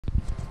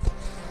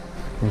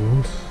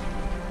Vamos.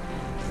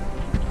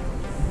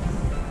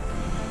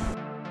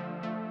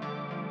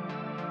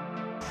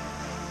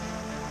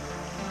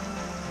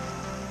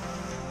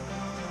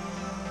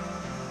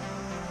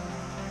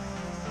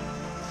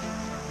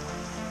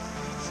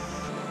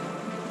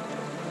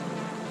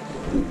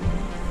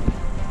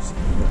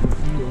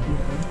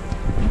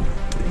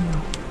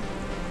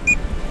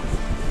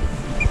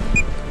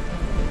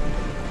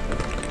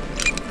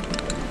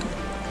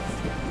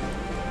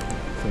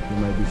 Something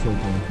might be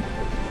shaking.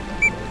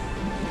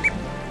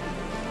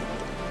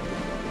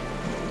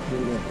 On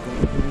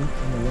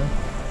the left.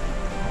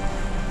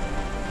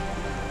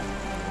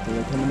 So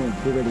they're coming in.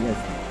 Get ready,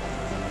 guys.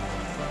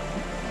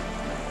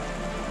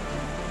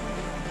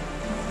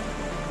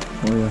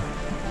 Oh yeah.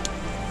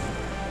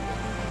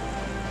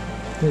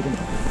 Take them.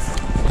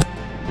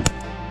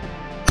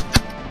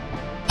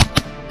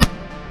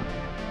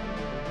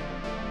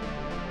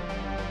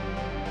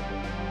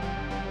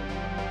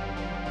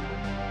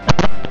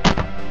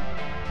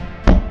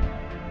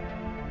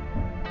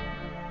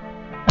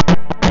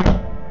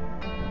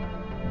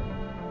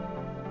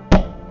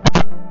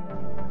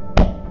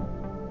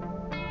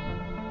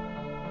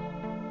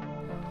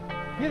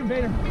 Get him,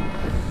 Vader.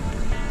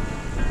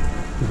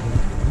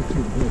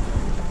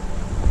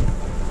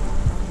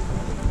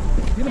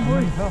 Get him,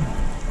 boy.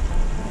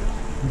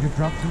 You just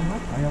dropped too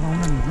much? I have one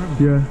driven.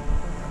 Yeah.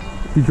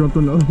 You dropped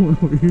another one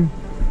over here.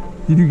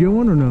 Did you get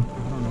one or no? I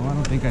don't know. I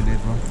don't think I did,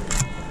 bro.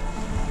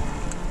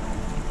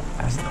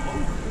 That's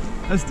dope.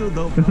 That's still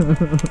dope, bro. Did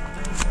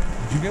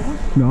you get one?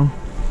 No.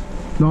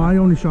 No, I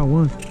only shot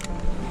once.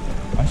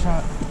 I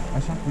shot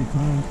 3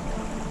 times.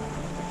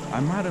 I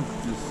might have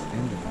just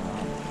ended it.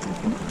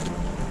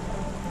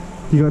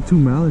 You got 2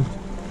 mallards.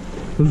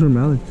 Those are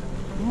mallards.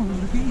 Oh,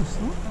 those are geese,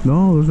 huh?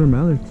 No, those are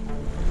mallards.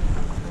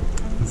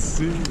 Let's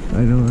see.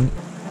 I know, right?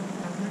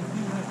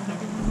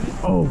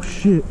 Oh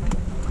shit.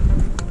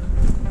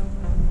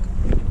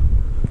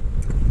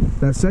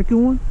 That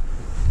second one?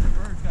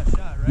 Birds got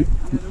shot, right? Yeah,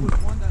 there was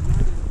one that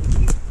landed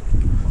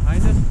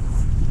behind us.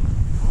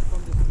 Off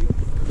on this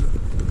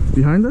field.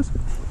 Behind us?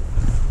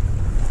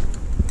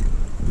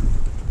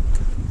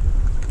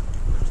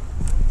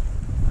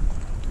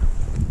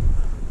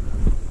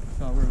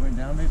 So where it went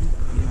down, maybe?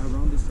 Yeah,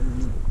 around this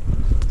area.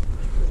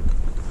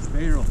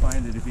 Vader will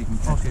find it if he can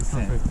catch Okay, the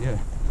scent. perfect. Yeah.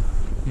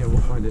 Yeah,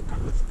 we'll find it.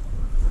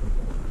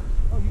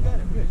 Oh, you got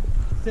it. Good.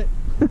 Sit.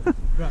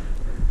 Drop.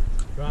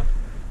 Drop.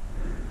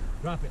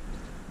 Drop it.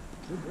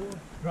 Good boy.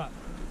 Drop.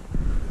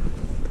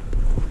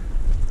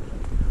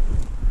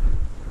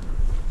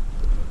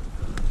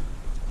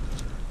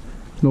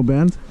 No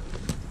bands?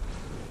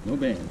 No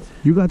bands.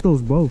 You got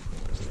those both.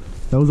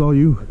 That was all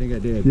you. I think I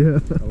did. Yeah.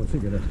 I was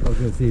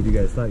gonna see if you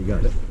guys thought you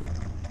got it.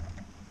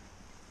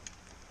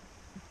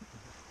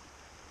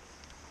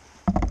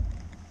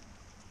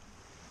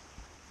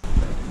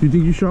 You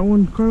think you shot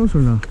one, Carlos, or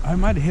no? I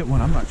might have hit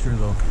one. I'm not sure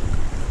though.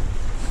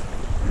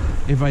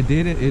 If I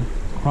did it, it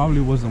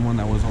probably was the one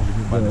that was over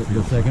here by the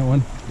field. The second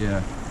one?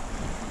 Yeah.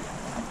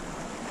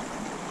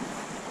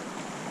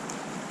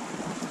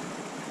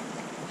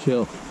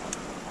 Chill.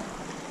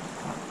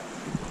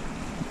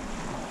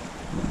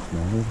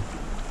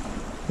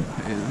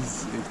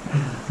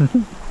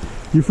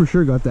 You for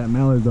sure got that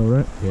mallard though,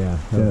 right? Yeah,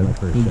 that was my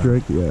first shot.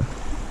 Drake, yeah.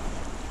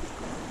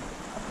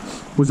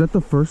 Was that the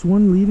first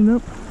one leading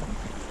up?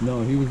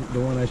 No, he was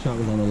the one I shot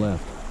was on the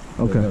left.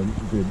 Okay.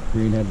 The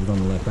green head was on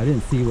the left. I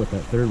didn't see what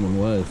that third one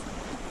was.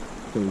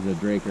 If it was a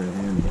Drake or a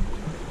hand.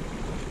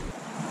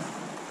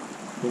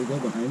 Did it go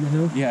behind the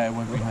hill? Yeah, it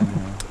went behind the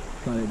hill.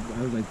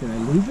 I was like, did I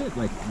lose it?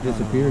 Like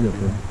disappeared up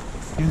there.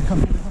 Here, come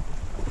here.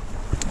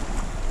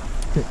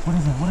 Shit, what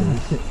is that? What is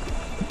that? Shit.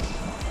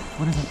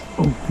 What is it?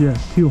 Oh, yeah,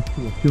 teal.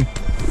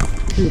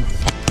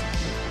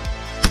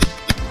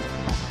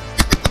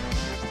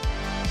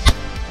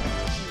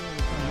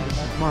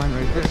 That's mine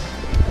right there.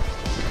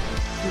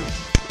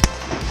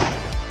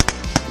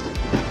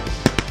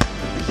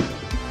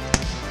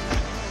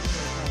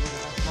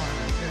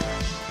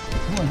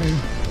 Come on, baby.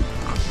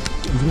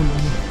 There's one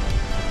down there.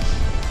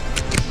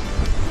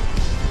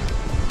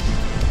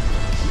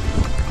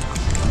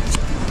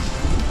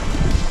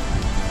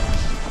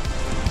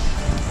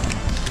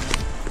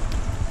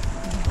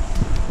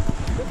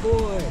 Good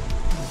boy.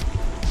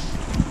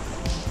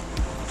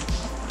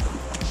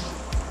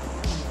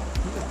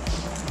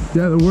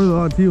 Yeah, there were a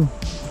lot of teal.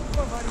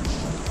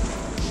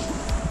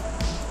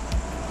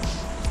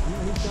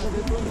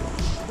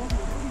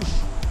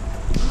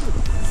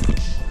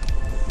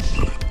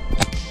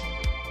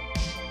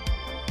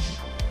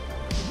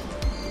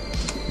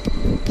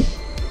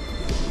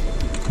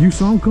 You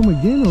saw him come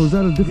again, or was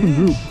that a different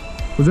group?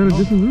 Was that a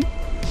different group?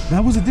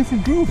 That was a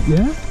different group.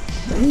 Yeah?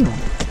 Damn.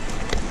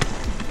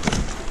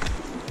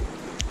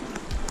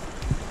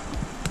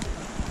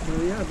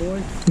 Oh yeah,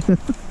 boy.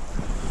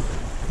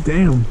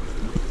 Damn.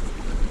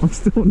 I'm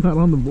still not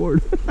on the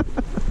board.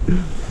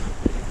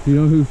 You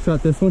know who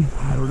shot this one?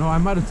 I don't know. I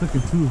might have took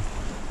it too.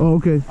 Oh,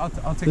 okay.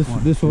 I'll take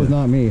one. This was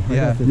not me. I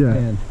Yeah. got this Yeah.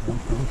 hand.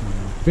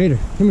 Vader,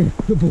 come here.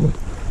 Good boy.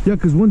 Yeah,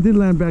 because one did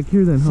land back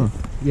here then, huh?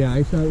 Yeah,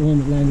 I saw one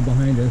that landed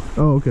behind us.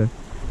 Oh, okay.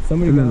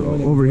 Somebody And got then one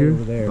that over was here?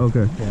 over there.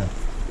 Okay. Yeah,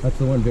 that's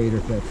the one Vader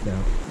fetched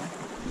out.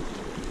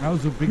 That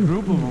was a big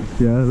group of them.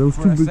 Yeah, those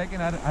For two a big.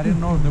 second, I didn't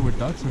know if they were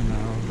ducks or not.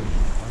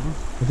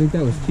 I think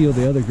that was teal.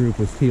 The other group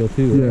was teal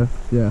too. Yeah, Right?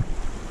 yeah.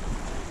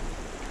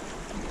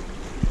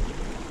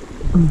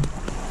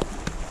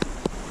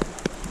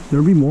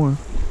 There'll be more.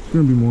 There's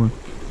gonna be more.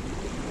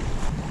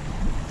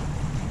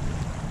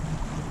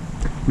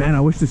 Man,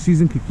 I wish the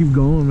season could keep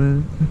going,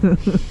 man.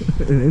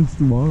 It ends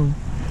tomorrow.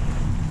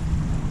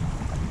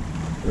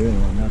 They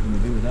didn't want nothing to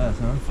do with us,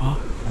 huh?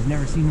 I've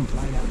never seen them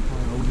fly that far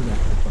over that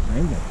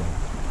behind that thing.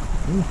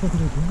 Where the fuck are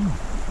they going?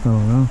 I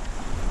don't know.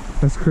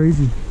 That's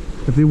crazy.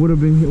 If they would have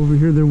been over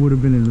here, they would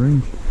have been in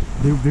range.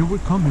 They were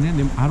coming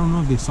in. I don't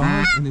know if they saw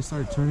us and they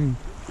started turning.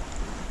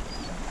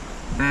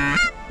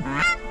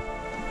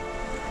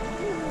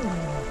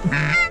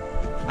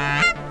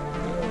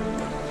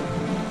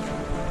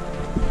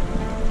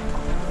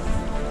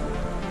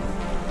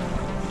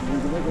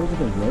 Like over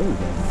the road.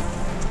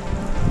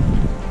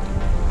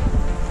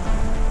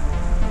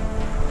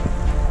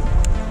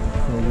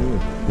 So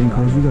weird. Dang,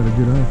 Carlos, you got a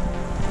good eye.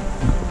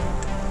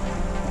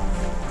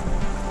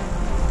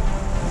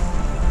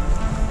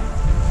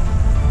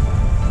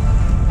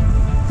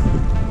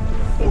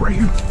 Oh, right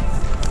here.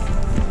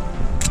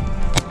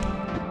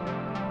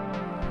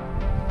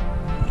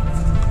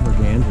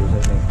 Mergansers, I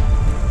think.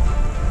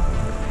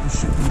 This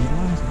shit in the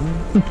glass, bro.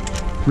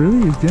 Really?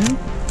 It's jammed?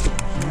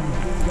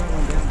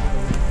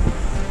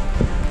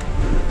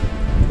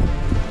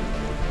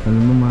 I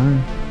remember mine.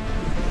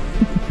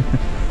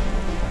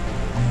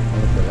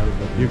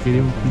 Yo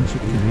quería un pinche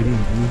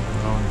Canadian blue.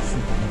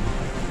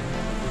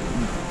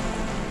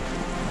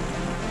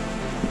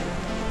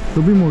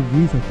 There'll be more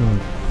geese, I feel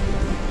like.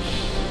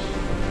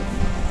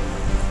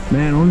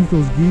 Man, only if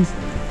those geese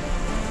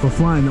were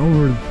flying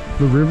over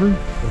the river.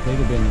 If they'd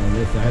have been on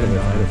this side of it,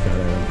 I'd have shot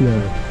at them.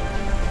 Yeah.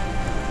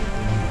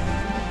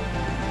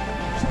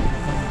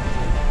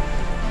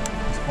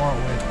 It's far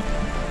away.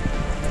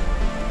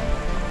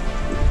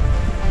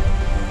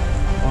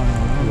 Oh no,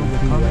 they're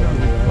coming out.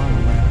 They're far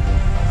away.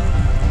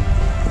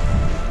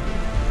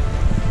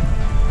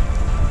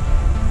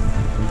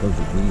 Those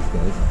are these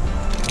guys.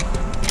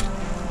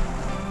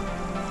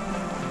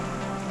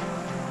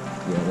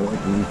 Yeah, they're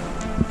like these.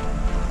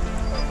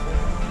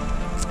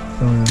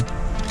 Oh, yeah.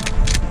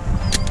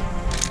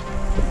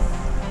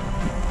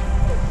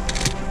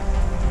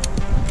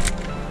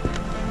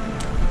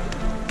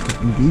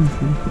 Fucking geese,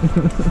 dude.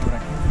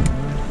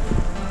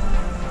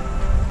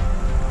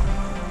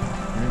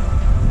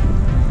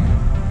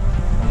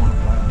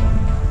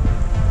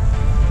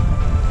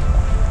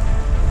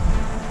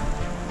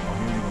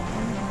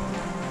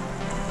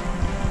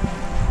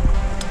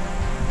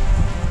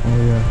 Oh,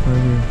 yeah,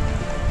 right here.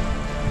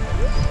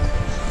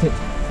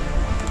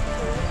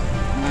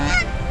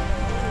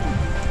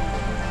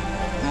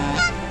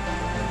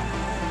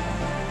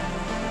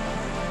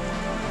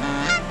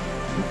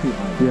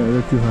 Yeah,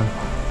 they're too high.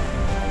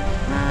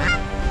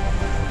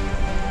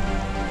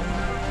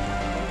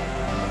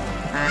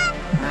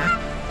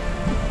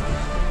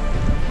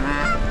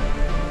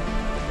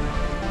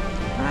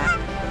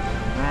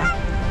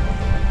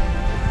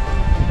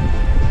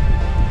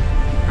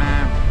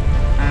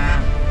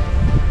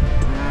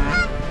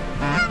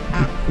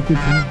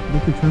 They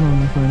could turn on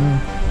us right now.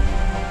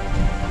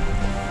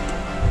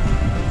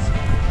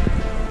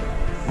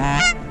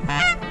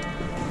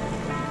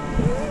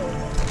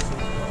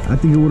 I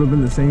think it would have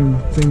been the same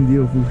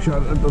deal if we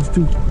shot at those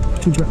two.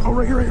 Oh,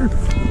 right here, right here.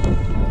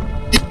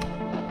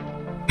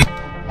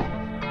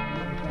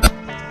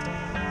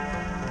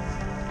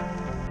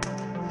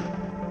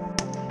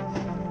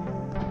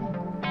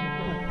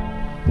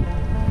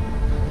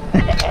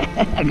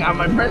 I got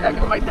my friend, I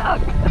got my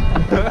duck.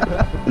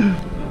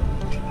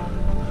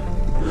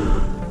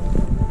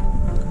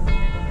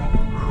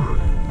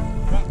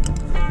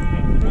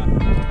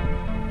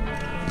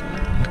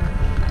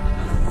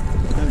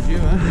 That was you,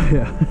 huh?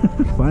 Yeah,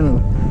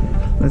 finally.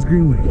 That's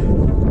Greenway.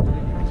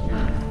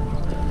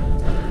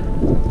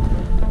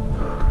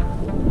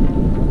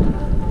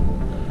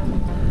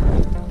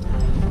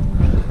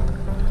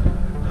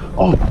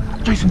 Oh,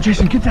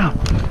 Jason, get down.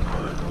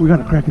 We got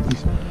to crack at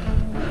these.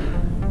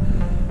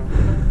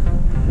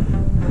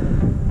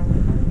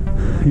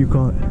 You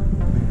caught.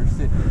 You're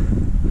sitting.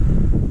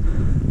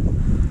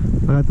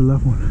 I got the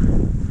left one.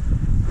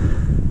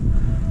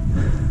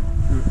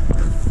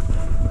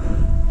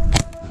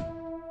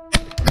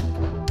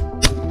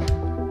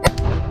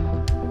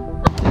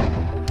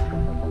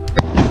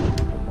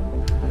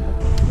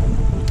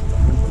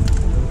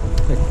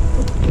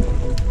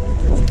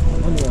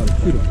 On the water,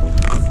 shoot him.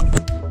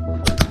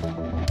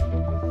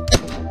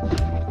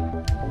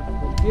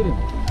 Get him.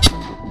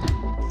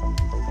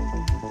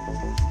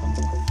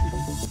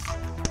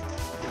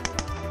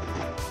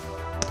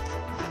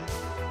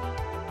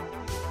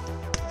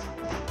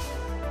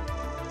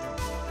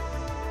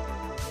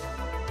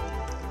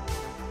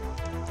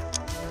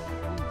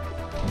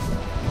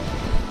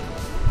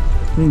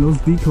 Dang, those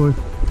decoys.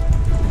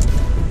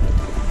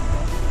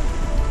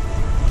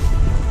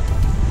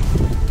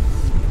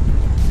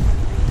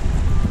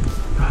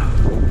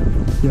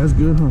 Yeah, that's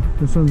good, huh?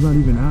 The sun's not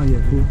even out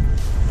yet, fool.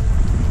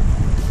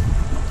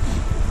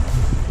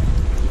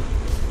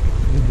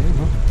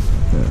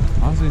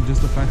 Yeah. Honestly,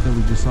 just the fact that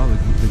we just saw the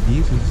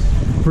geese is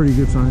Pretty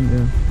good sign,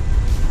 yeah.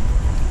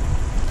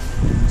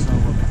 we saw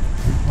what, like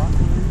 3 o'clock?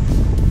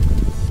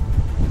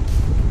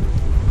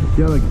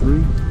 Yeah, like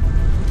 3.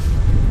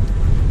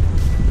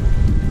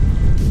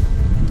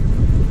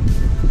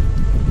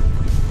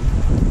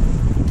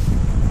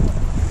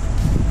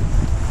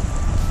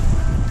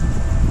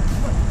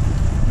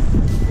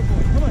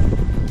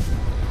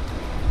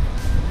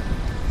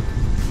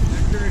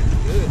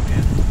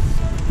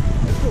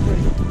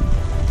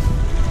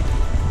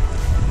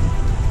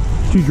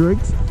 Two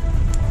drakes?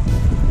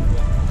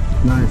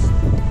 Nice.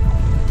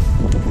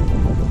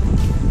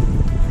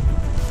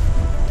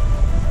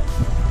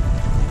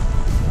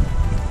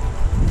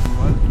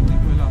 Igual,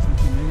 después de las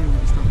 8:30 we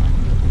can start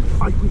packing up.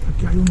 Ay, güey,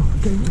 aquí hay uno,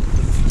 aquí hay uno.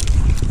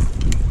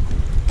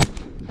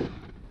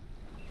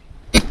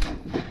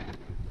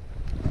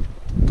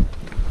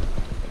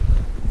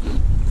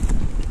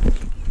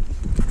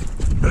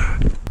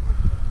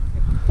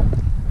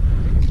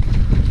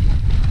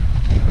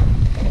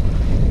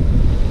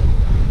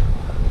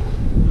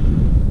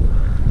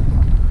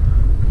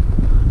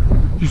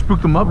 You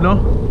spooked him up, no?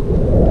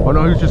 Oh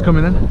no, he was just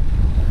coming in?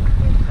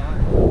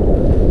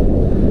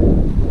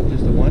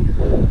 Just the one?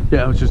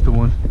 Yeah, it was just the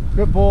one.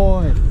 Good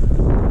boy.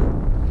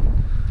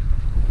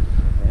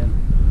 Man.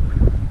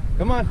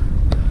 Come on.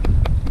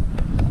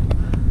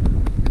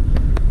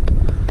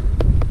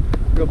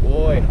 Good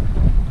boy.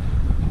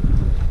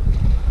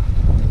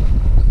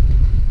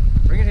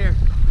 Bring it here.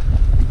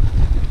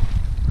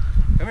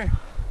 Come here.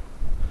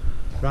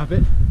 Drop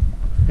it.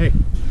 Hey,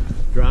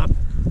 drop.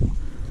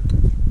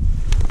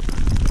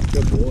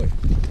 Good boy.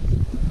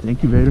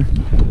 Thank you, Vader.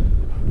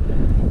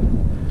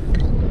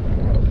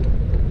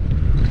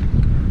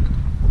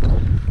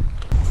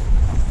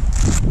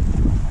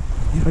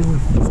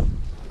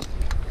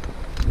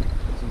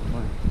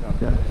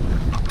 Yeah.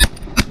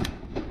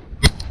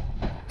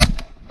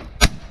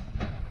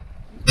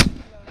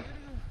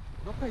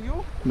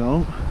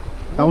 No,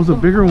 that was a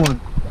bigger one.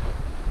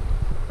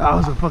 That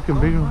was a fucking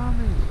bigger one.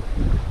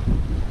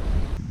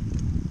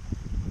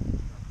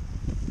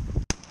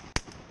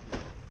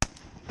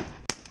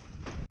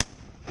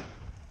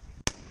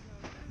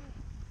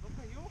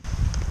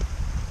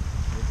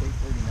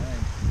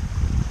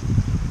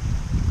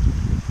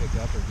 Pick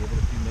up or give it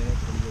a few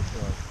minutes when you go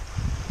truck.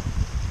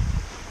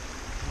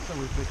 So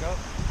we pick up.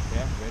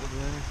 Yeah, ready to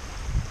learn.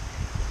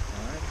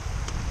 Alright.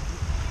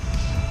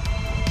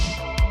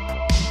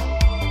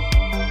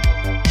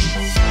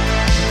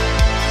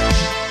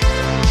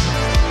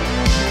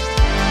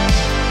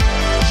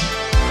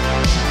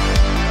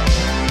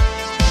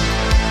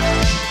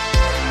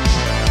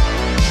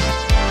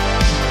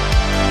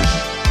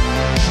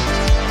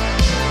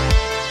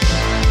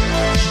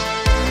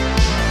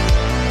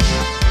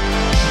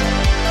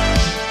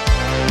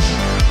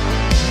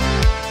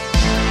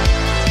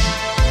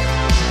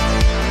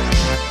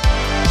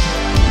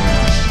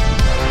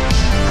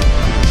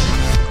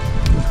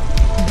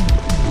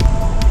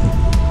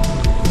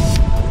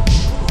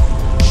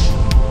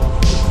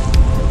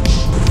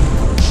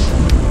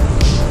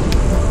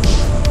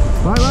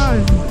 Bye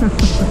bye.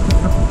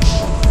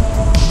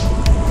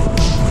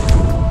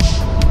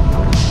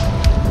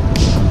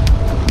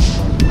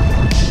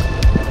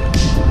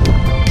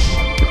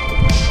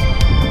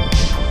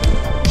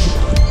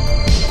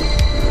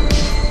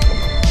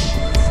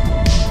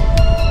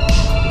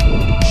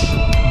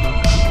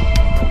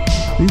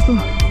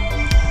 ¿Listo?